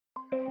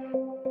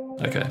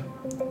Okay.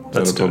 Is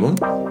that a problem?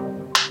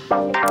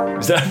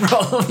 Is that a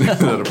problem?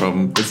 Not a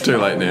problem. It's too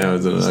late now,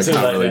 isn't it? I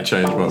can't really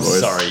change my voice.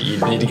 Sorry, you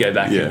need to go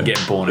back and get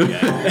born again.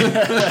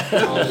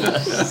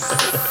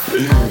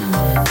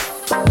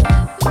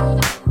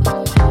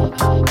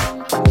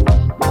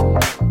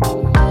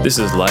 This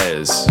is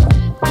Layers,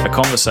 a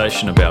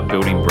conversation about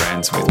building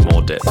brands with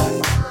more depth.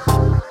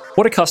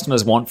 What do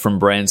customers want from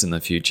brands in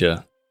the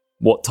future?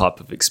 What type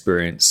of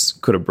experience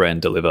could a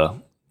brand deliver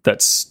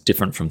that's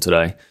different from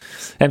today?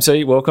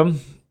 MC,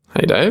 welcome.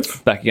 Hey,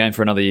 Dave. Back again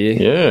for another year.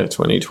 Yeah,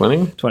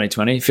 2020.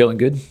 2020. Feeling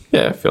good?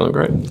 Yeah, feeling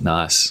great.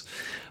 Nice.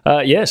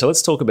 So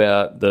let's talk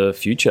about the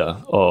future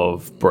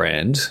of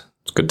brand.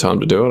 It's a good time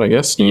to do it, I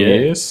guess. New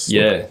Year's.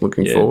 Yeah.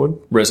 Looking forward.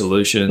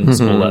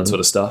 Resolutions, all that sort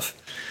of stuff.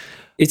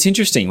 It's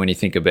interesting when you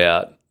think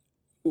about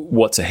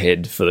what's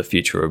ahead for the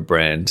future of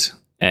brand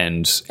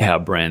and how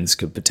brands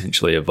could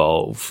potentially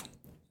evolve.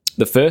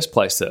 The first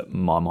place that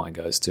my mind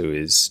goes to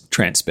is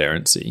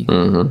transparency.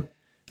 Mm-hmm.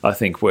 I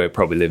think we're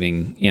probably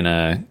living in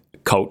a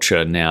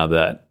culture now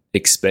that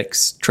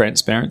expects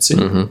transparency,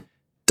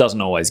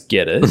 doesn't always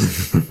get it.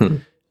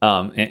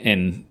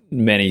 And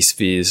many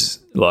spheres,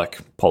 like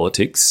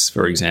politics,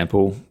 for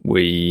example,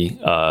 we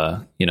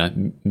are,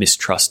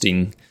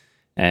 mistrusting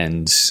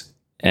and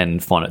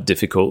find it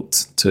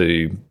difficult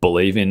to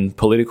believe in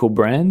political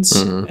brands.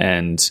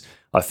 And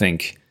I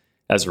think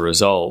as a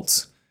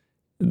result,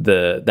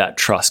 that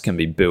trust can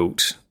be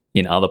built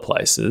in other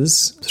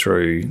places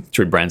through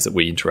brands that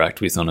we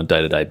interact with on a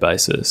day-to-day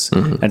basis.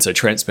 And so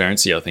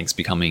transparency, I think, is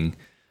becoming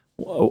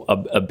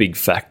a big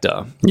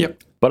factor.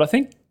 Yep. But I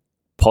think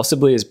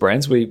possibly as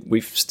brands,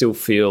 we still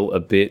feel a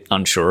bit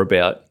unsure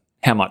about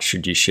how much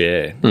should you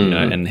share,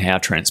 and how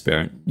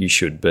transparent you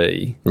should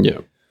be. Yeah.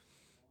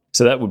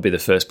 So that would be the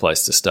first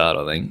place to start,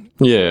 I think.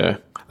 Yeah.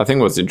 I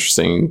think what's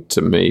interesting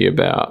to me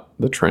about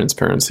the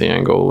transparency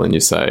angle, and you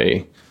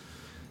say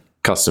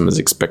customers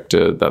expect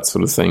it, that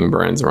sort of thing,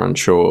 brands are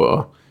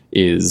unsure,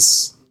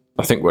 is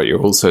I think what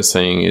you're also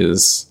seeing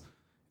is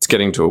it's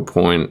getting to a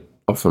point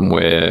often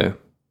where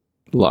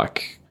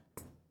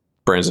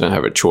brands don't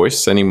have a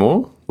choice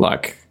anymore.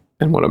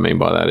 And what I mean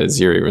by that is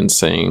you're even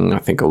seeing, I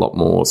think, a lot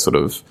more sort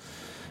of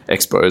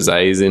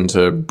exposés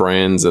into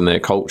brands and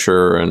their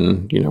culture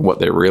and, what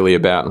they're really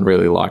about and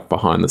really like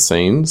behind the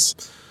scenes.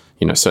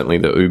 Certainly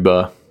the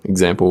Uber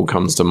example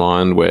comes to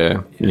mind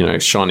where,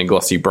 shiny,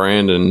 glossy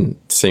brand and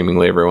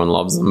seemingly everyone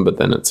loves them, but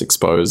then it's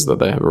exposed that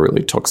they have a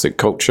really toxic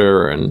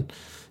culture and,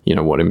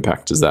 what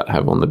impact does that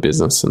have on the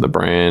business and the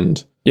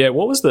brand? Yeah,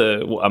 what was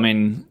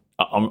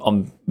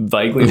I'm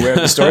vaguely aware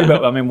of the story,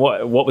 but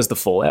what was the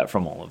fallout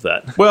from all of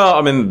that?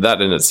 Well, that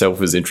in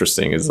itself is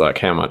interesting, is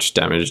how much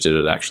damage did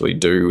it actually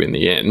do in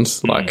the end?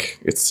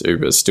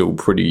 Uber's still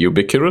pretty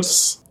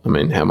ubiquitous.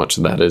 How much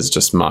of that is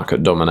just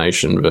market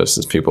domination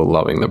versus people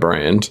loving the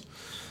brand?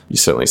 You're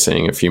certainly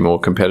seeing a few more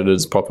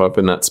competitors pop up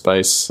in that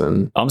space.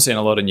 And I'm seeing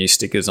a lot of new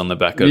stickers on the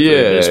back of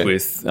Ubers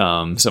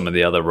with some of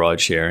the other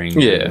ride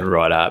sharing and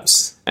ride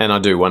apps. And I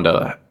do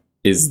wonder,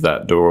 is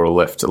that door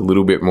left a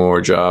little bit more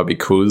ajar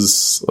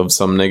because of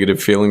some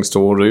negative feelings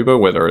toward Uber,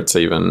 whether it's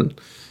even,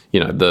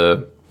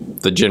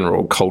 the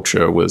general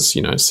culture was,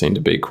 seen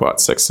to be quite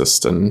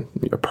sexist and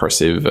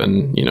oppressive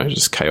and,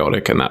 just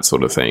chaotic and that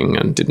sort of thing,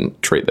 and didn't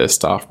treat their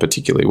staff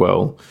particularly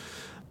well.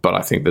 But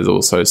I think there's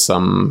also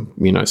some,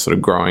 sort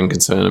of growing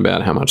concern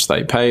about how much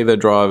they pay their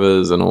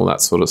drivers and all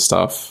that sort of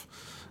stuff.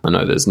 I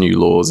know there's new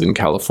laws in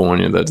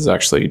California that is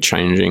actually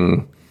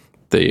changing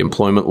the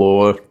employment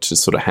law to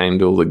sort of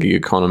handle the gig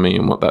economy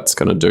and what that's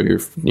going to do,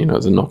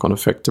 as a knock-on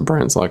effect to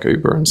brands like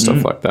Uber and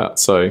stuff like that.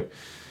 So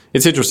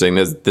it's interesting.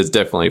 There's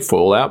definitely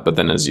fallout, but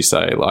then as you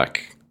say,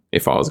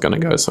 if I was going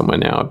to go somewhere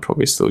now, I'd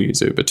probably still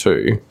use Uber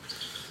too.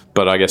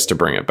 But I guess to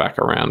bring it back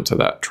around to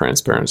that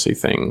transparency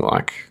thing,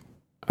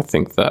 I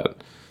think that,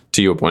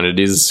 to your point, it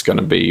is going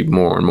to be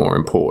more and more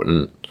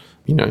important,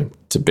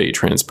 to be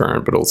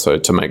transparent, but also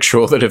to make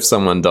sure that if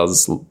someone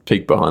does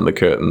peek behind the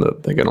curtain,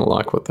 that they're going to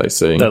like what they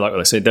see. They like what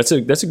they see. That's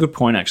a good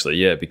point, actually.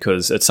 Yeah,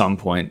 because at some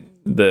point,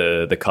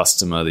 the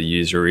customer, the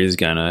user, is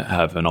going to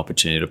have an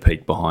opportunity to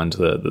peek behind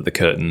the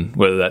curtain,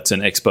 whether that's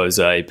an expose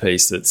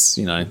piece that's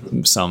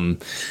some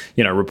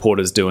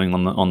reporters doing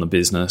on the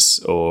business,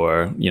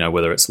 or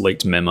whether it's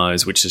leaked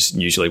memos, which is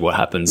usually what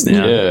happens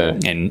now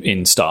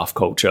in staff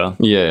culture.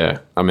 Yeah,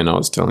 I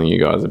was telling you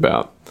guys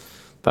about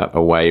that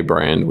Away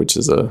brand, which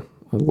is a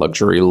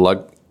luxury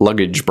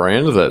luggage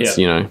brand that's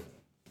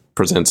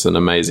presents an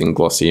amazing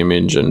glossy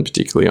image, and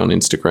particularly on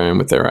Instagram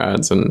with their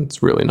ads, and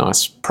it's a really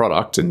nice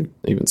product and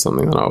even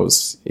something that I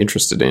was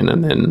interested in.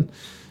 And then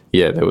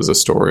there was a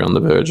story on The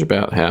Verge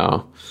about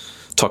how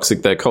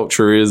toxic their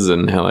culture is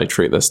and how they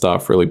treat their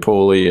staff really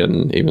poorly,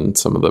 and even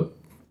some of the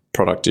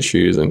product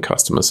issues and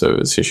customer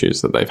service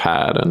issues that they've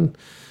had. And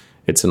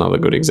it's another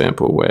good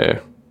example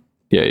where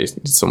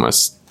it's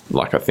almost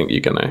I think you're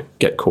going to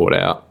get caught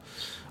out.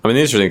 The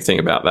interesting thing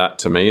about that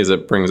to me is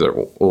it brings it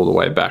all the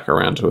way back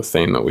around to a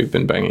theme that we've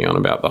been banging on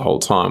about the whole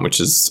time, which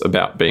is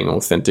about being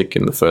authentic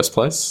in the first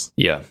place.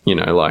 Yeah.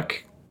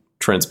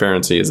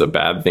 Transparency is a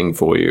bad thing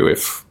for you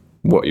if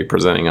what you're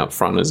presenting up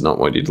front is not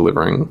what you're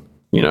delivering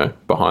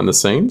behind the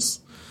scenes.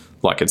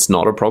 Like, it's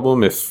not a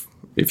problem if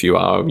you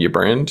are your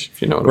brand,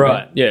 if you know what I mean.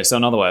 Right. Yeah. So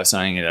another way of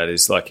saying that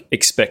is like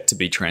expect to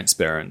be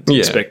transparent,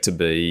 expect to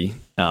be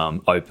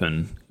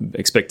open,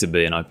 expect to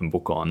be an open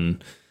book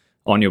on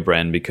your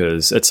brand,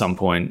 because at some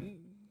point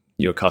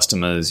your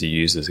customers, your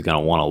users are going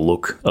to want to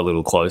look a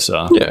little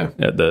closer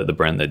at the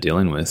brand they're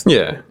dealing with.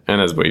 Yeah.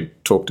 And as we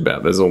talked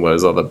about, there's all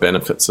those other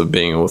benefits of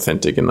being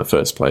authentic in the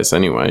first place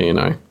anyway.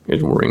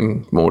 It'll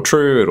ring more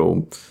true.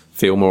 It'll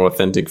feel more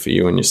authentic for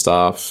you and your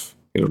staff.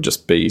 It'll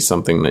just be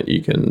something that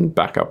you can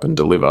back up and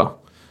deliver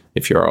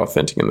if you're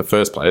authentic in the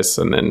first place.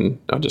 And then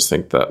I just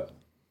think that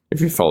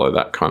if you follow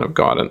that kind of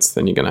guidance,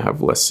 then you're going to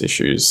have less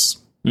issues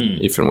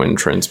if and when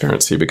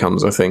transparency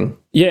becomes a thing.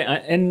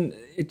 Yeah, and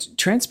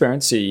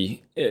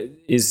transparency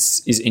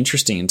is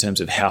interesting in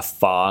terms of how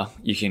far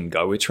you can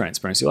go with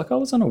transparency. Like, I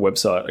was on a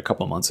website a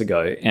couple of months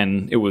ago,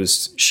 and it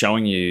was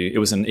showing you, it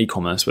was an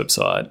e-commerce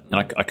website, and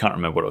I can't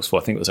remember what it was for.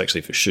 I think it was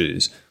actually for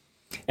shoes.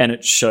 And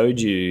it showed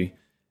you,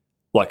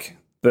 like,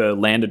 the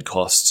landed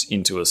costs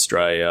into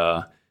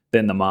Australia,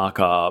 then the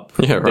markup,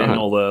 then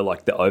all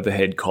the the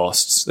overhead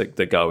costs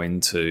that go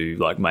into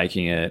like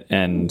making it,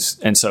 and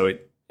so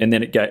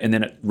then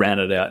it ran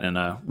it out in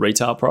a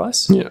retail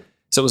price. Yeah.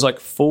 So it was like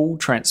full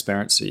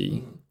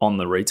transparency on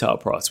the retail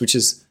price, which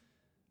is,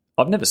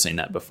 I've never seen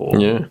that before.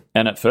 Yeah.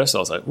 And at first I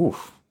was like, ooh,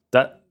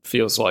 that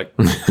feels like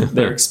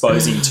they're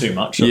exposing too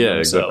much of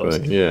themselves.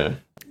 Exactly. Yeah.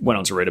 Went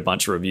on to read a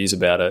bunch of reviews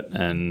about it,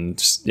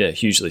 and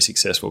hugely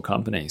successful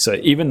company. So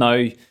even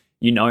though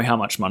you know how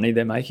much money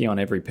they're making on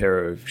every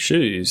pair of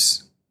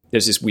shoes,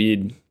 there's this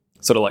weird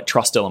sort of like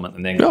trust element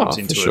that then comes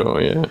into it.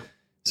 Sure, yeah.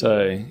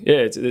 So,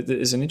 it's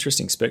an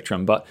interesting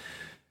spectrum. But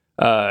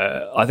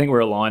I think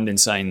we're aligned in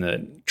saying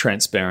that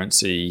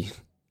transparency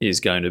is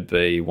going to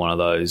be one of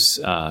those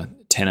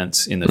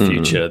tenets in the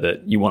future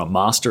that you want to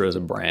master as a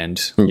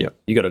brand. Yeah.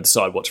 You got to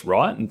decide what's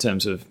right in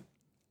terms of,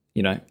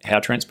 how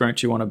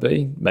transparent you want to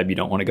be. Maybe you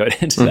don't want to go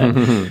down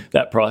to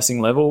that pricing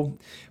level.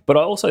 But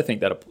I also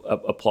think that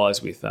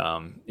applies with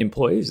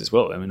employees as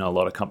well. I mean, a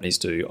lot of companies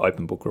do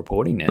open book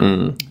reporting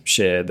now,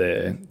 share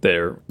their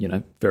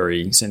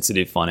very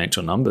sensitive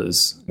financial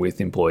numbers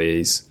with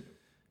employees.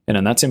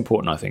 And that's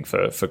important, I think,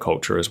 for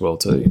culture as well,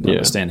 to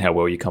understand how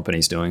well your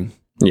company's doing.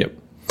 Yep.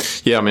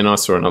 Yeah, I mean, I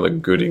saw another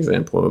good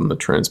example on the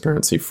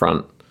transparency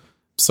front.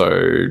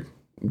 So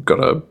got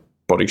a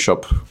Body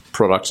Shop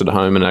product at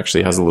home, and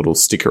actually has a little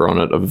sticker on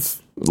it of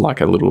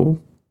like a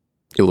little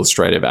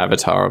illustrative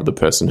avatar of the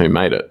person who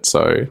made it.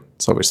 So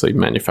it's obviously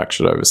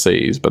manufactured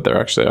overseas, but they're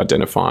actually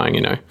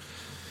identifying,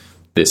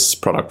 this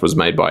product was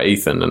made by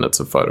Ethan, and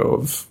it's a photo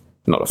of,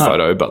 not a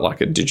photo, but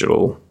like a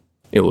digital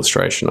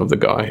illustration of the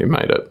guy who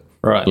made it.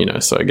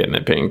 Right. So again,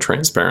 they're being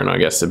transparent, I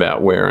guess,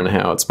 about where and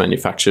how it's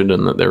manufactured,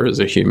 and that there is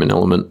a human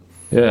element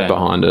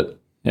behind it.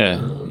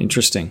 Yeah,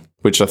 interesting.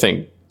 Which I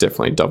think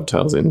definitely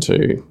dovetails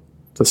into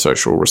the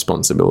social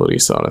responsibility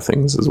side of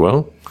things as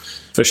well.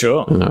 For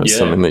sure.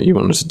 Something that you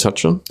wanted to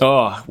touch on?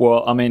 Oh,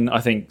 well, I mean,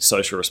 I think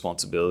social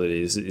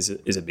responsibility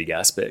is a big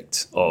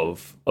aspect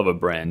of a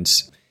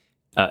brand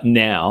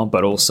now,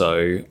 but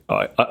also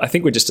I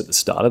think we're just at the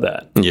start of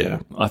that. Yeah.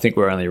 I think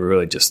we're only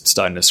really just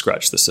starting to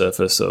scratch the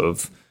surface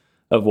of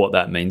what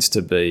that means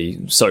to be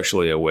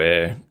socially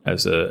aware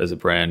as a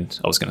brand.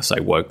 I was going to say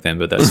woke then,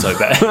 but that's so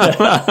bad.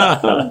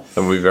 That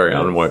would be very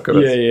unwoke of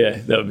us. Yeah,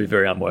 that would be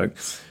very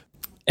unwoke.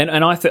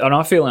 And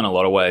I feel in a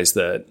lot of ways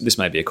that this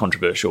may be a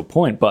controversial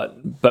point,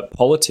 but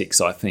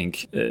politics, I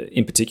think,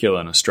 in particular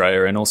in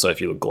Australia, and also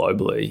if you look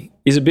globally,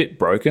 is a bit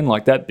broken.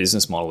 Like, that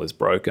business model is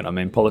broken. I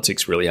mean,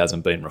 politics really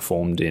hasn't been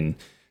reformed in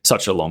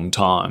such a long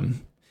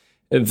time,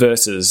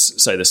 versus,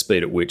 say, the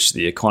speed at which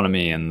the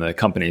economy and the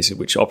companies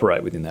which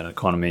operate within that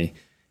economy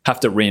have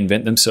to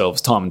reinvent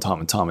themselves time and time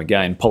and time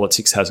again.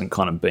 Politics hasn't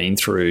kind of been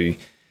through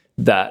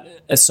that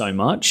so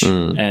much,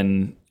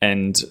 and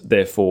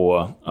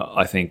therefore,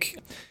 I think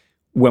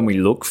when we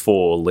look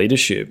for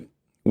leadership,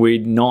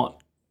 we're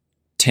not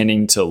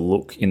tending to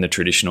look in the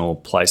traditional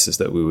places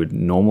that we would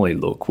normally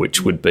look,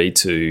 which would be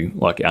to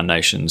like our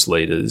nation's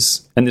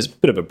leaders. And there's a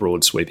bit of a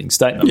broad sweeping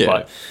statement,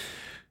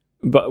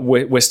 but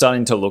we're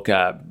starting to look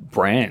at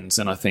brands,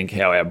 and I think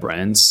how our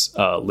brands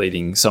are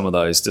leading some of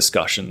those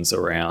discussions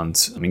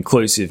around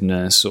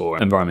inclusiveness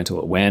or environmental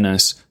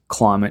awareness,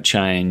 climate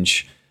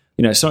change.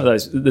 Some of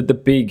those the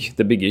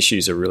big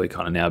issues are really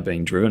kind of now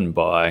being driven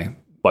by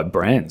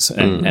brands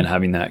and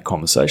having that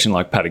conversation.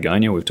 Like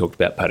Patagonia, we've talked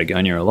about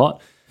Patagonia a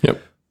lot.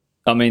 Yep.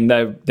 I mean,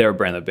 they're a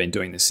brand that have been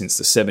doing this since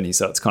the 70s,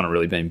 so it's kind of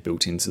really been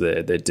built into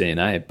their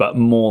DNA. But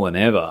more than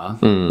ever,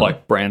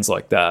 like brands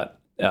like that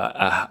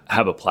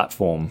have a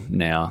platform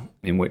now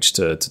in which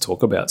to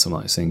talk about some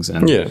of those things.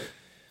 And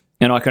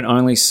I can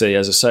only see,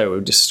 as I say,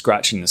 we're just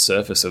scratching the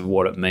surface of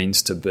what it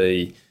means to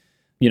be,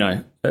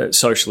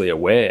 socially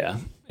aware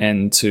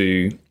and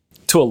to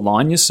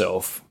align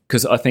yourself.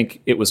 Because I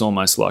think it was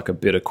almost like a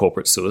bit of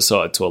corporate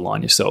suicide to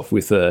align yourself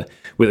with a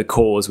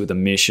cause, with a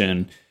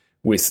mission,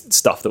 with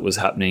stuff that was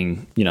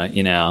happening,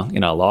 in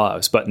our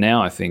lives. But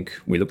now I think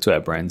we look to our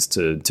brands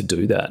to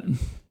do that.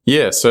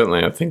 Yeah,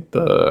 certainly. I think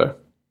the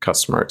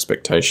customer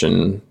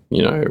expectation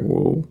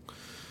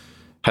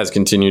has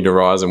continued to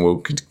rise and will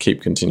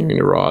keep continuing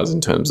to rise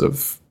in terms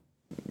of,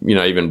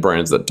 even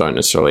brands that don't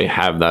necessarily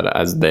have that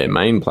as their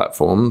main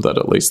platform, that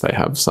at least they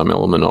have some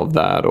element of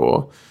that,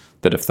 or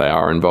that if they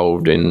are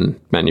involved in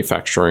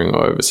manufacturing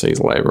or overseas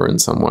labor in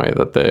some way,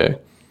 that they're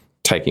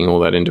taking all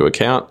that into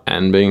account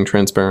and being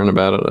transparent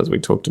about it, as we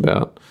talked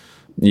about.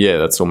 Yeah,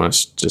 that's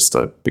almost just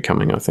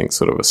becoming, I think,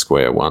 sort of a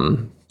square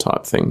one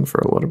type thing for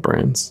a lot of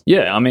brands.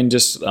 Yeah,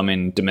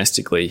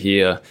 domestically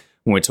here,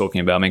 when we're talking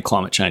about,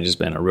 climate change has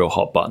been a real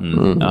hot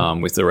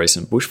button with the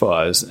recent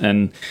bushfires,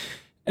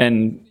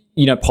 and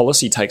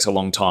policy takes a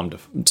long time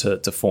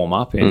to form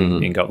up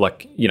in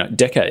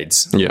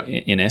decades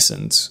in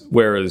essence.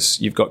 Whereas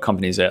you've got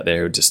companies out there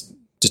who are just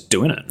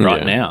doing it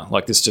right now.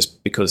 Like, it's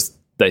just because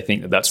they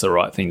think that that's the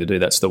right thing to do.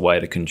 That's the way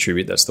to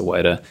contribute. That's the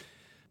way to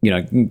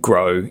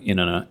grow in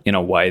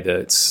a way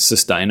that's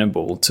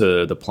sustainable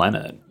to the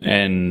planet.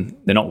 And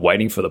they're not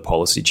waiting for the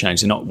policy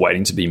change. They're not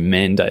waiting to be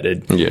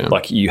mandated. Yeah.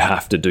 Like, you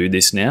have to do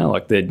this now.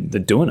 Like, they're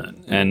doing it.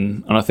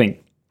 And I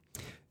think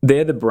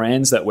they're the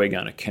brands that we're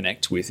going to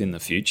connect with in the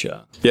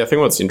future. Yeah, I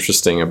think what's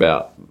interesting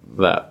about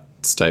that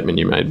statement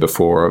you made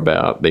before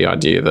about the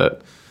idea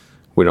that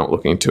we're not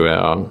looking to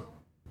our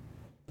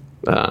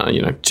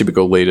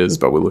typical leaders,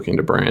 but we're looking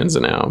to brands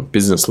and our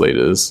business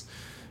leaders.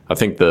 I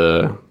think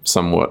the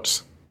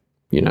somewhat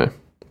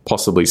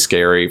possibly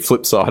scary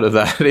flip side of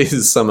that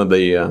is some of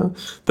the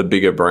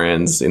bigger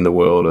brands in the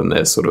world and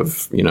their sort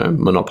of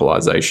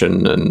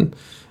monopolization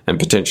and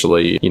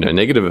potentially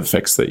negative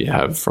effects that you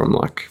have from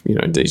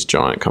these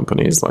giant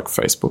companies like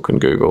Facebook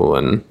and Google,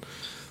 and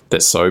they're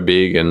so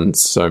big and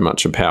so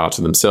much a power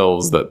to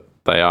themselves that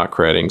they are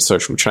creating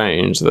social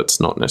change that's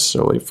not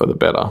necessarily for the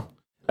better.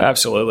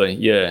 Absolutely,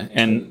 yeah,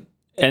 and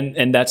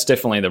that's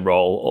definitely the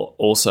role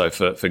also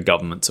for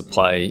government to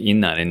play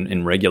in that,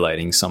 in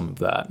regulating some of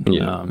that.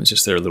 Yeah. It's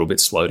just they're a little bit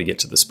slow to get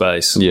to the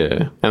space.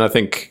 Yeah, and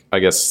I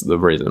guess the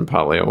reason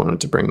partly I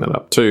wanted to bring that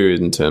up too,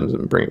 in terms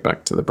of bring it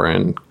back to the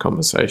brand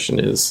conversation,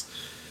 is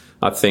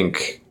I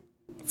think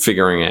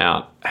figuring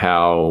out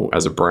how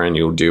as a brand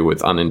you'll deal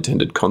with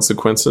unintended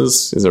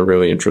consequences is a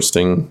really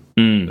interesting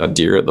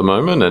idea at the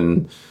moment.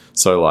 And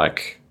so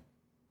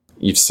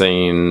you've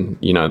seen,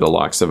 the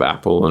likes of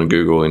Apple and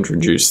Google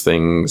introduce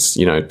things,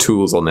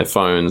 tools on their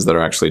phones that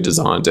are actually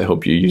designed to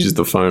help you use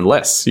the phone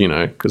less,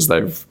 because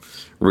they've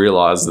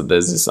realized that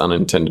there's this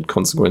unintended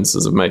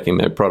consequences of making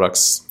their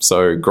products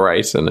so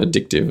great and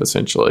addictive,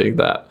 essentially,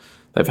 that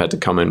they've had to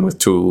come in with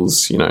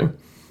tools,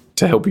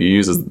 to help you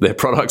use their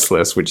products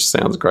less, which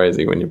sounds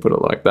crazy when you put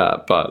it like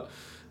that. But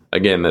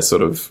again, they're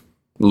sort of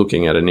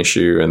looking at an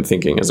issue and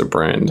thinking as a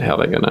brand how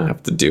they're going to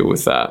have to deal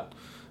with that,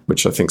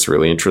 which I think is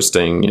really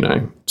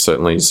interesting.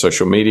 Certainly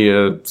social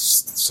media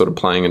sort of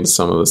playing into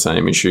some of the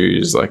same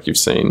issues. Like, you've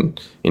seen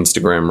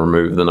Instagram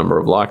remove the number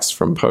of likes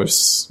from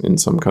posts in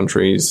some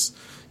countries,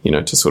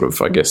 to sort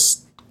of, I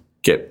guess,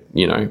 get,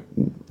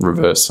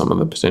 reverse some of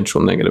the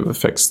potential negative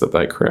effects that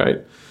they create.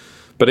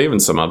 But even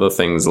some other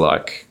things,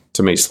 like,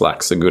 to me,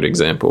 Slack's a good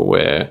example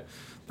where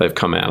they've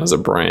come out as a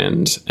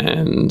brand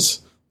and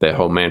their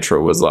whole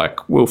mantra was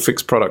like, we'll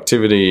fix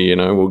productivity,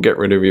 we'll get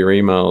rid of your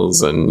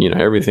emails and,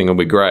 everything will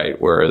be great.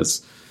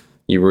 Whereas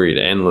you read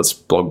endless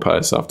blog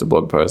posts after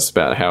blog posts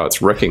about how it's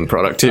wrecking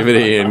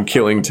productivity and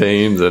killing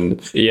teams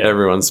and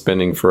everyone's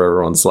spending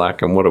forever on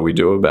Slack and what do we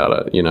do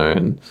about it,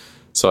 And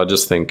so I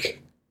just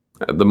think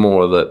the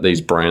more that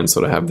these brands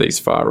sort of have these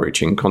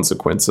far-reaching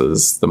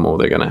consequences, the more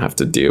they're going to have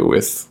to deal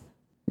with,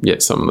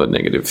 some of the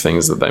negative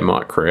things that they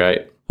might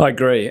create. I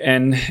agree.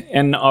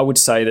 And I would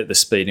say that the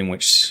speed in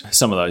which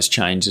some of those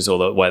changes or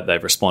the way that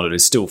they've responded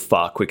is still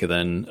far quicker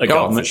than a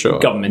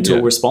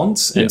governmental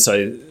response. And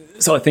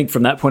so I think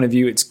from that point of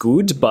view, it's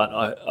good, but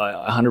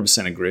I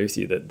 100% agree with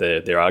you that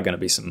there are going to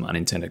be some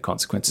unintended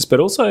consequences, but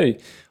also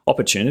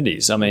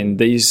opportunities.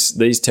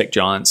 These tech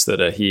giants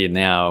that are here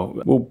now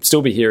will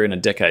still be here in a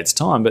decade's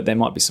time, but there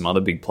might be some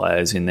other big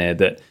players in there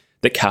that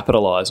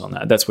capitalize on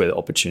that. That's where the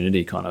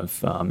opportunity kind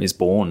of is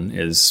born,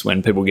 is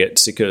when people get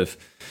sick of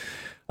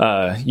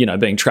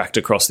being tracked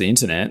across the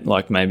internet.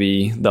 Like,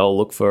 maybe they'll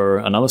look for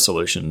another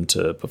solution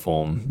to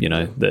perform,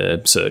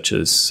 their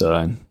searches.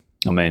 So,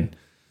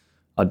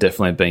 I've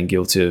definitely been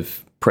guilty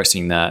of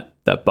pressing that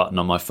button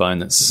on my phone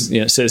that's,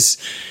 says,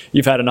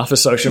 you've had enough of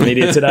social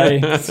media today.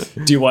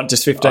 Do you want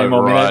just 15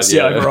 more minutes?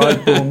 Yeah,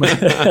 override. Boom.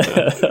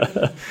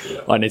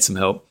 I need some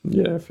help.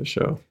 Yeah, for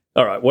sure.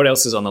 All right, what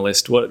else is on the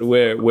list? Where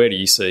do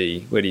you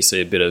see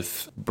a bit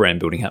of brand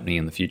building happening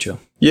in the future?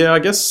 Yeah, I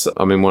guess,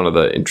 one of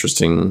the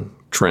interesting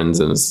trends,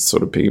 and it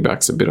sort of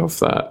piggybacks a bit off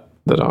that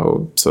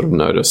I've sort of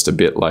noticed a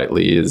bit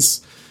lately,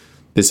 is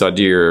this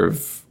idea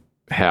of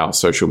how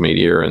social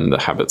media and the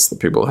habits that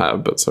people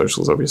have, but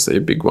social is obviously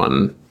a big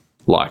one,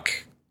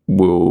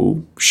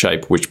 will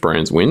shape which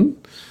brands win.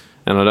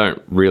 And I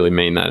don't really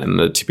mean that in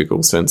the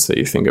typical sense that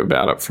you think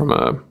about it from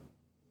a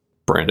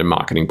brand and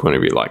marketing point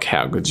of view, like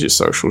how good's your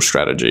social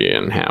strategy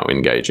and how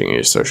engaging are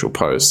your social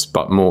posts,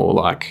 but more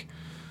like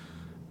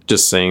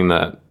just seeing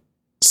that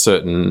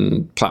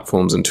certain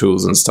platforms and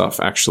tools and stuff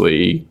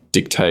actually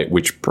dictate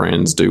which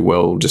brands do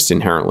well just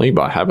inherently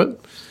by habit.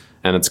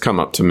 And it's come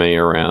up to me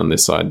around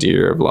this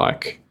idea of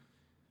like,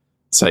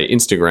 say,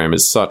 Instagram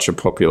is such a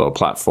popular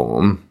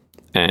platform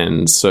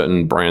and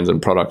certain brands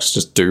and products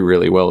just do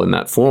really well in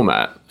that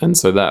format. And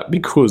so that,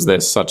 because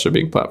they're such a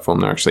big platform,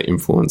 they're actually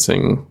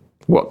influencing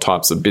what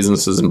types of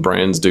businesses and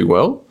brands do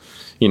well.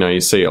 You know,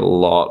 you see a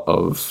lot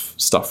of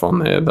stuff on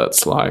there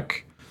that's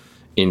like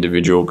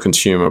individual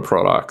consumer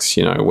products,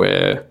 you know,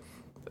 where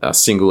a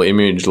single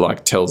image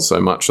like tells so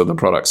much of the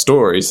product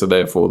story. So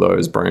therefore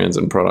those brands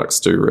and products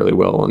do really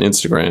well on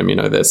Instagram. You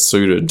know, they're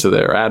suited to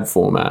their ad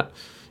format,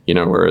 you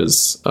know,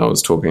 whereas I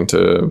was talking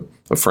to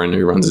a friend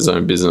who runs his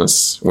own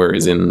business where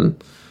he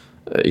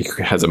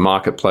has a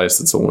marketplace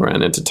that's all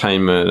around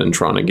entertainment and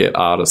trying to get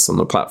artists on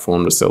the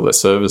platform to sell their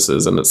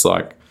services. And it's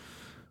like,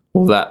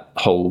 well, that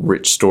whole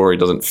rich story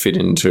doesn't fit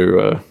into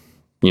a,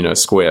 you know,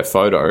 square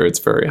photo. It's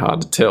very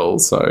hard to tell.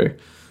 So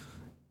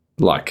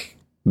like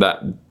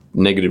that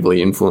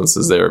negatively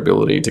influences their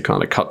ability to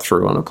kind of cut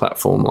through on a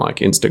platform like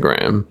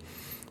Instagram.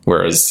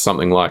 Whereas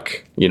something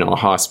like, you know, a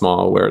High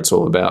Smile, where it's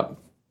all about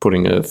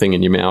putting a thing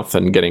in your mouth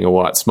and getting a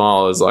white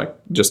smile, is like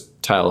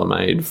just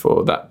tailor-made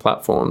for that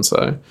platform.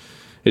 So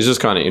it's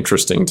just kind of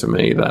interesting to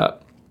me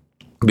that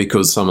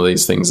because some of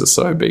these things are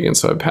so big and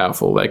so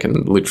powerful, they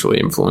can literally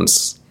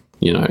influence,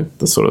 you know,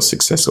 the sort of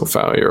success or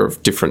failure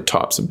of different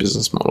types of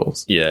business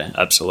models. Yeah,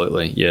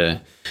 absolutely. Yeah.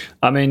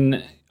 I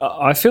mean,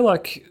 I feel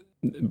like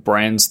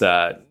brands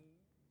that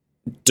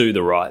do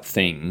the right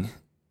thing,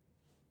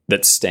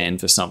 that stand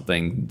for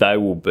something, they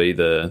will be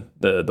the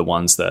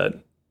ones that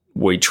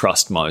we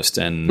trust most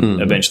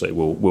and eventually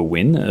will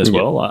win as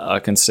well. I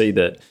can see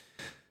that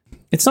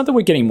it's not that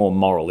we're getting more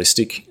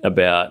moralistic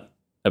about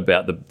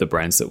the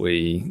brands that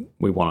we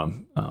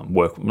want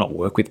to not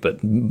work with,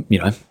 but, you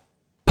know,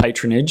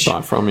 patronage.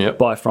 Buy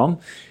from.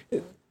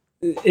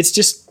 It's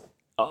just,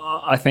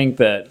 I think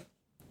that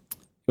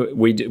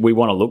we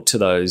want to look to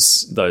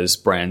those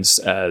brands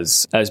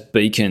as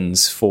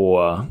beacons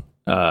for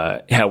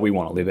how we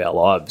want to live our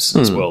lives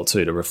as well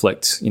too, to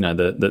reflect, you know,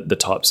 the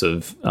types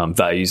of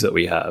values that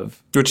we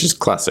have. Which is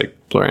classic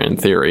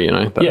brand theory, you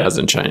know, that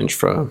hasn't changed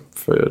for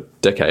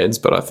decades.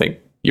 But I think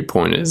your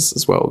point is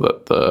as well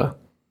that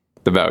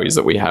the values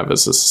that we have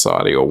as a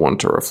society or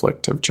want to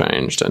reflect have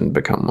changed and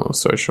become more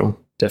social.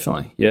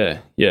 Definitely. Yeah.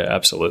 Yeah,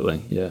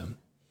 absolutely. Yeah.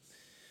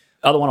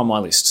 Other one on my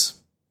list,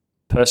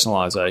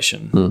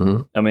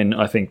 personalization. I mean,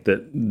 I think that,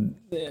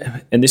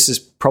 and this is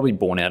probably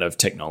born out of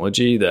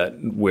technology, that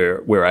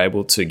we're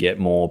able to get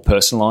more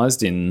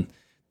personalized in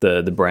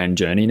the brand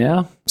journey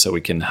now. So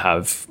we can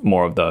have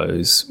more of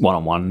those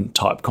one-on-one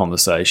type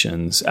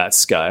conversations at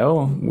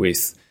scale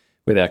with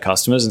our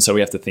customers. And so we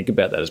have to think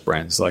about that as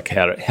brands, like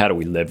how do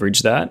we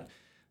leverage that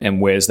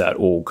and where's that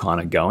all kind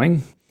of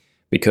going?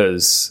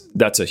 Because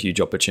that's a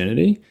huge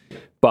opportunity.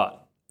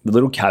 But the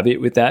little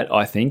caveat with that,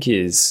 I think,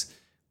 is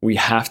we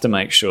have to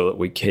make sure that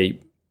we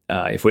keep,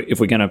 if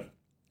we're going to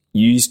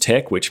use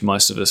tech, which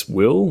most of us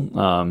will,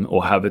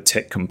 or have a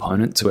tech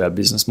component to our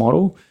business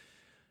model,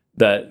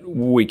 that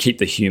we keep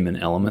the human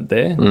element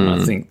there. And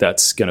I think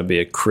that's going to be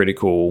a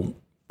critical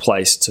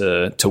place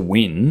to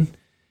win,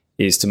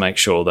 is to make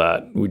sure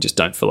that we just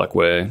don't feel like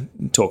we're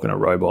talking to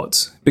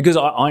robots. Because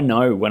I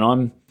know when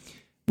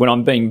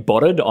I'm being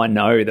botted, I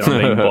know that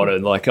I'm being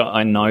botted. Like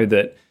I know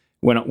that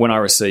when I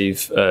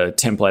receive a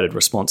templated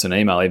response in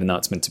email, even though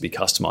it's meant to be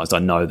customized, I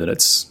know that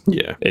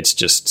it's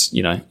just,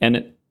 you know,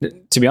 and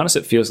to be honest,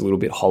 it feels a little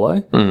bit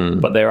hollow.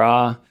 But there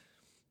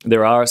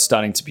are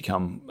starting to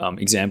become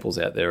examples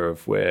out there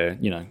of where,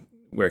 you know,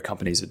 where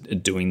companies are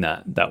doing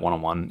that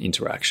one-on-one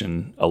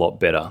interaction a lot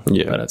better,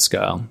 but at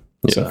scale.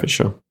 Yeah, for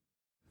sure.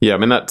 Yeah, I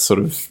mean, that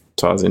sort of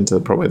ties into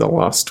probably the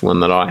last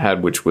one that I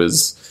had, which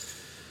was,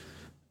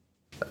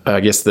 I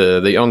guess,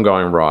 the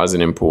ongoing rise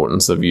in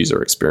importance of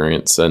user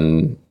experience.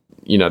 And,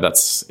 you know,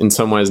 that's in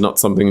some ways not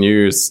something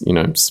new. It's, you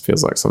know, it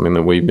feels like something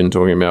that we've been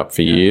talking about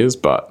for years.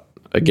 But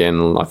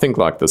again, I think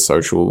like the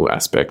social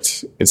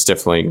aspect, it's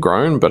definitely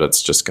grown, but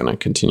it's just going to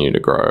continue to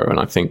grow. And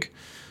I think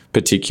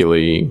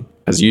particularly,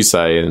 as you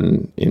say,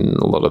 in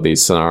a lot of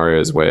these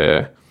scenarios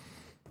where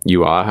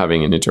you are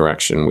having an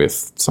interaction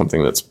with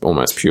something that's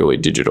almost purely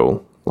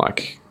digital,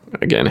 like,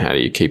 again, how do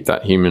you keep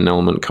that human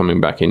element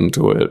coming back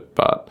into it?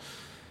 But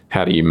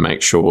how do you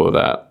make sure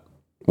that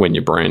when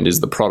your brand is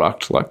the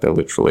product, like they're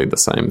literally the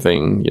same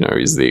thing, you know,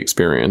 is the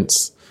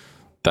experience,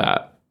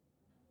 that,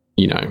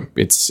 you know,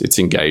 it's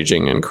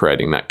engaging and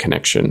creating that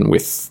connection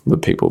with the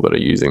people that are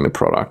using the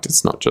product.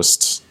 It's not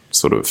just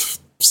sort of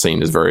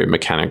seen as very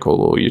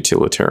mechanical or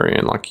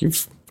utilitarian. Like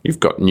you've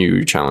got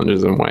new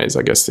challenges and ways,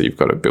 I guess, that you've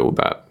got to build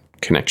that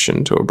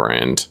connection to a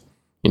brand,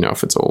 you know,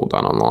 if it's all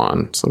done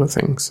online sort of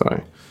thing.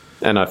 So,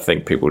 and I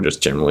think people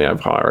just generally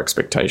have higher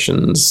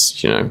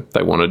expectations. You know,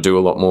 they want to do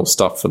a lot more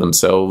stuff for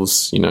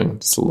themselves. You know,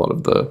 it's a lot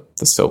of the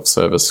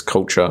self-service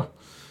culture,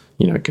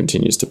 you know,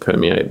 continues to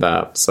permeate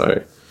that.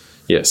 So,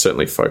 yeah,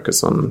 certainly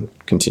focus on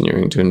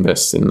continuing to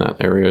invest in that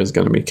area is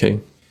going to be key.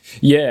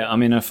 Yeah, I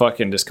mean, if I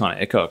can just kind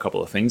of echo a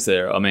couple of things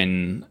there. I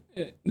mean,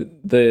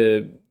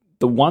 the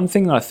one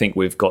thing I think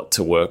we've got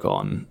to work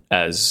on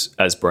as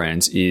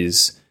brands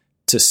is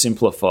to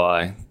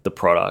simplify the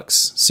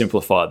products,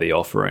 simplify the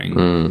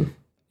offering.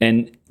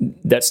 And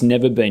that's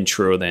never been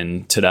truer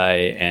than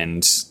today,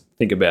 and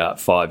think about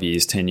 5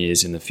 years, 10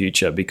 years in the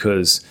future,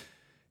 because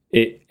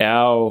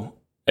our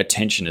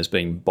attention is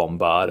being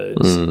bombarded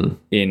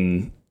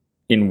in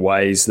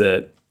ways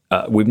that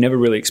we've never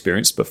really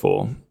experienced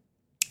before.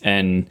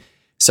 And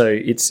so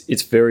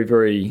it's very,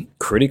 very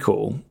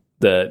critical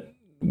that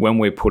when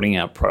we're putting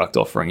our product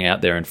offering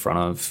out there in front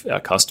of our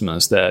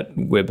customers, that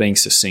we're being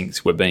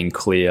succinct, we're being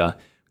clear,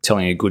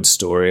 telling a good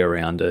story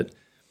around it,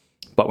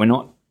 but we're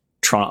not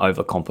trying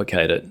to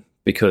overcomplicate it,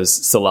 because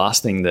it's the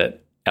last thing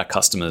that our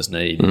customers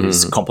need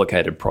is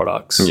complicated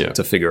products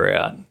to figure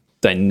out.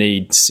 They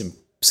need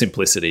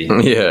simplicity.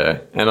 Yeah,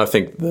 and I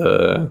think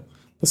the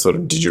sort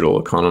of digital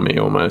economy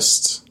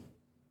almost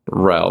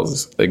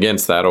rails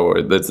against that,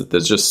 or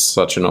there's just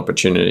such an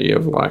opportunity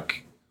of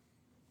like,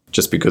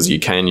 just because you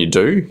can, you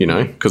do, you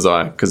know, because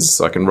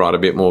I can write a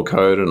bit more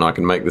code and I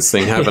can make this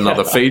thing have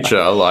another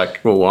feature. Like,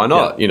 well, why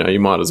not? You know, you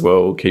might as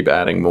well keep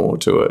adding more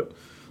to it.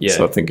 Yeah.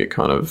 So I think it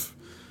kind of,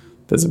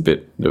 there's a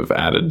bit of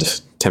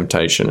added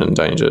temptation and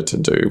danger to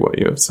do what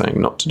you're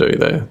saying not to do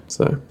there.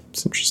 So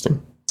it's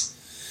interesting.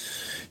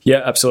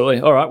 Yeah,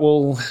 absolutely. All right.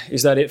 Well,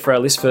 is that it for our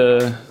list for?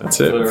 That's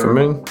it for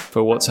me.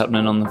 For what's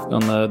happening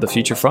on the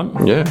future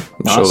front. Yeah,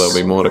 I'm sure there'll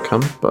be more to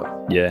come.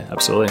 But yeah,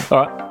 absolutely.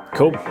 All right.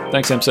 Cool.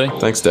 Thanks, MC.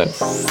 Thanks, Dad.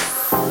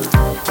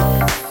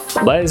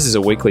 Layers is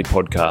a weekly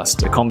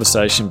podcast, a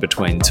conversation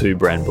between two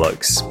brand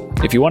blokes.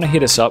 If you want to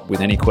hit us up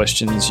with any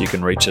questions, you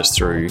can reach us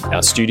through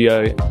our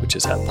studio, which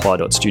is at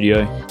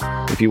ply.studio.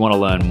 If you want to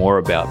learn more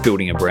about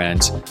building a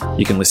brand,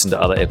 you can listen to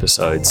other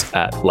episodes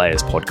at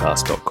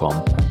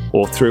layerspodcast.com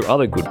or through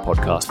other good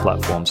podcast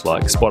platforms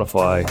like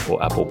Spotify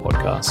or Apple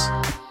Podcasts.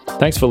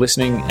 Thanks for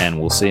listening, and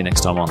we'll see you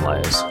next time on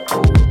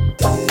Layers.